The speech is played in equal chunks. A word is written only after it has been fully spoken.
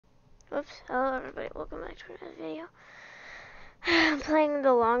Oops, hello everybody, welcome back to another video. I'm playing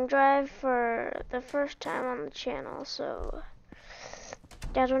the long drive for the first time on the channel, so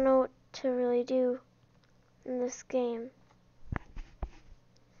I don't know what to really do in this game.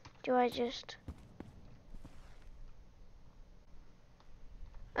 Do I just...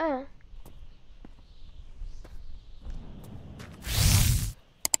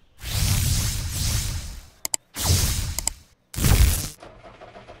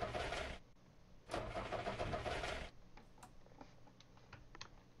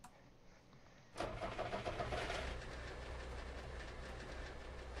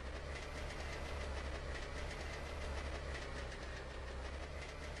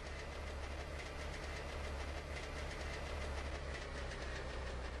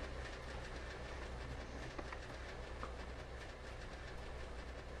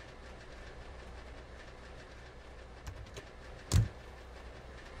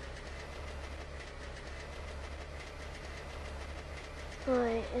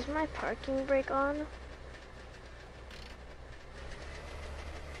 Wait, is my parking brake on?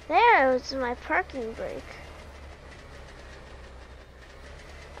 There was my parking brake.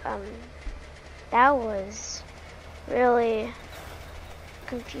 That was really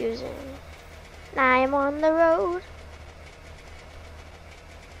confusing. Now I'm on the road.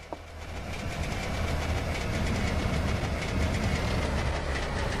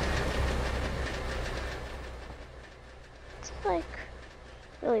 It's like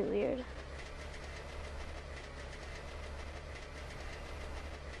really weird.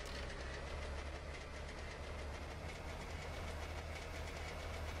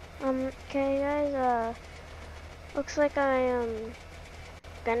 Okay guys, looks like I am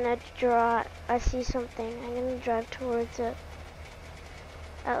gonna I see something. I'm gonna drive towards it.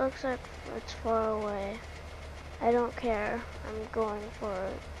 That looks like it's far away. I don't care. I'm going for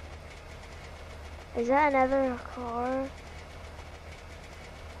it. Is that another car?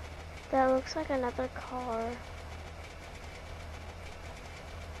 That looks like another car.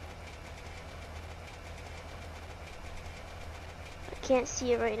 I can't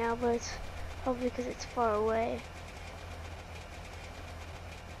see it right now, but it's probably because it's far away.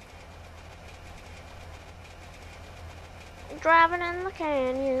 Driving in the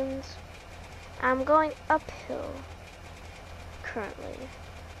canyons. I'm going uphill currently.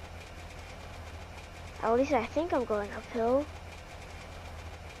 At least I think I'm going uphill.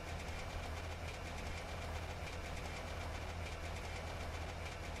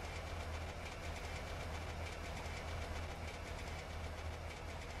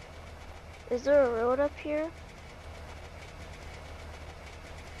 Is there a road up here?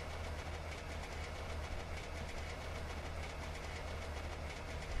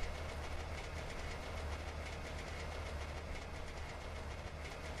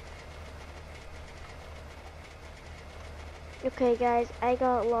 Okay guys, I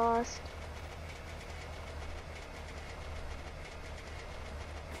got lost.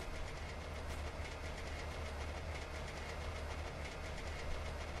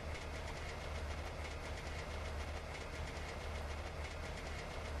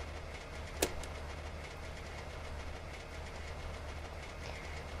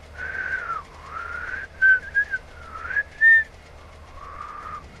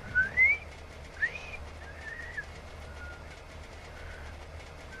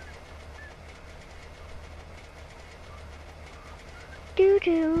 Do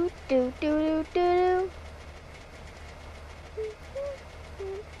do do do do do.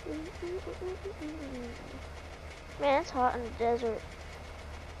 Man, it's hot in the desert.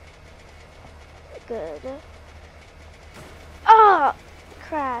 Good. Ah,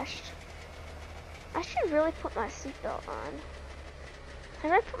 crashed. I should really put my seatbelt on. How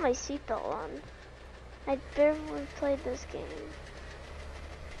did I put my seatbelt on? I barely played this game.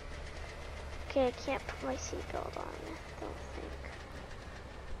 Okay, I can't put my seatbelt on, I don't think.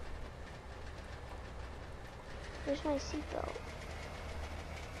 Where's my seatbelt?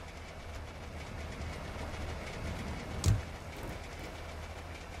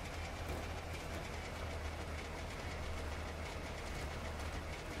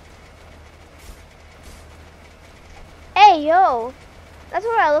 Hey, yo! That's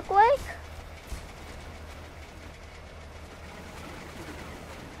what I look like?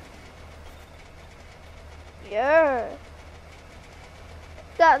 Yeah.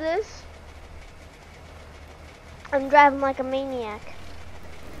 Got this. I'm driving like a maniac.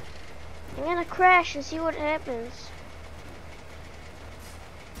 I'm gonna crash and see what happens.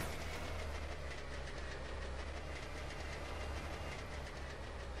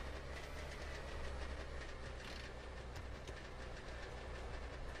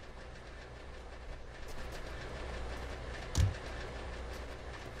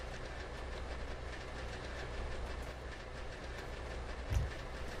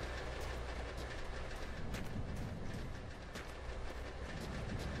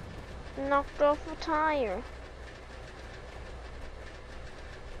 knocked off a tire.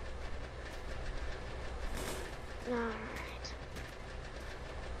 Alright.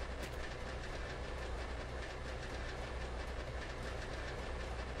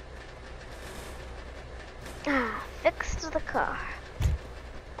 Fixed the car.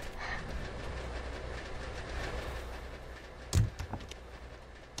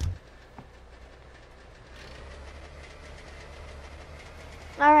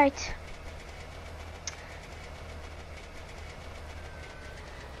 Alright.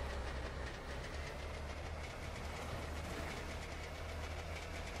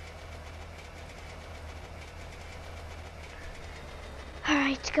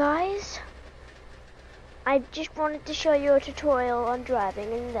 Alright guys, I just wanted to show you a tutorial on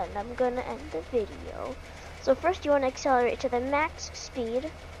driving and then I'm gonna end the video. So first you want to accelerate to the max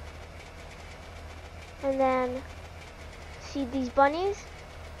speed. And then, see these bunnies?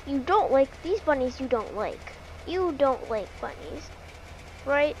 You don't like, these bunnies you don't like. You don't like bunnies,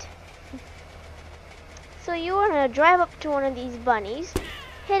 right? So you want to drive up to one of these bunnies,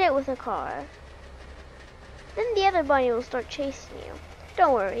 hit it with a car. Then the other bunny will start chasing you.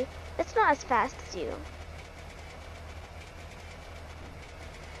 Don't worry, it's not as fast as you.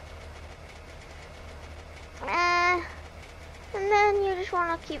 And then you just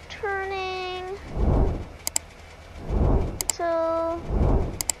want to keep turning till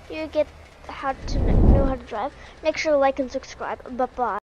you get know how to drive. Make sure to like and subscribe. Bye-bye.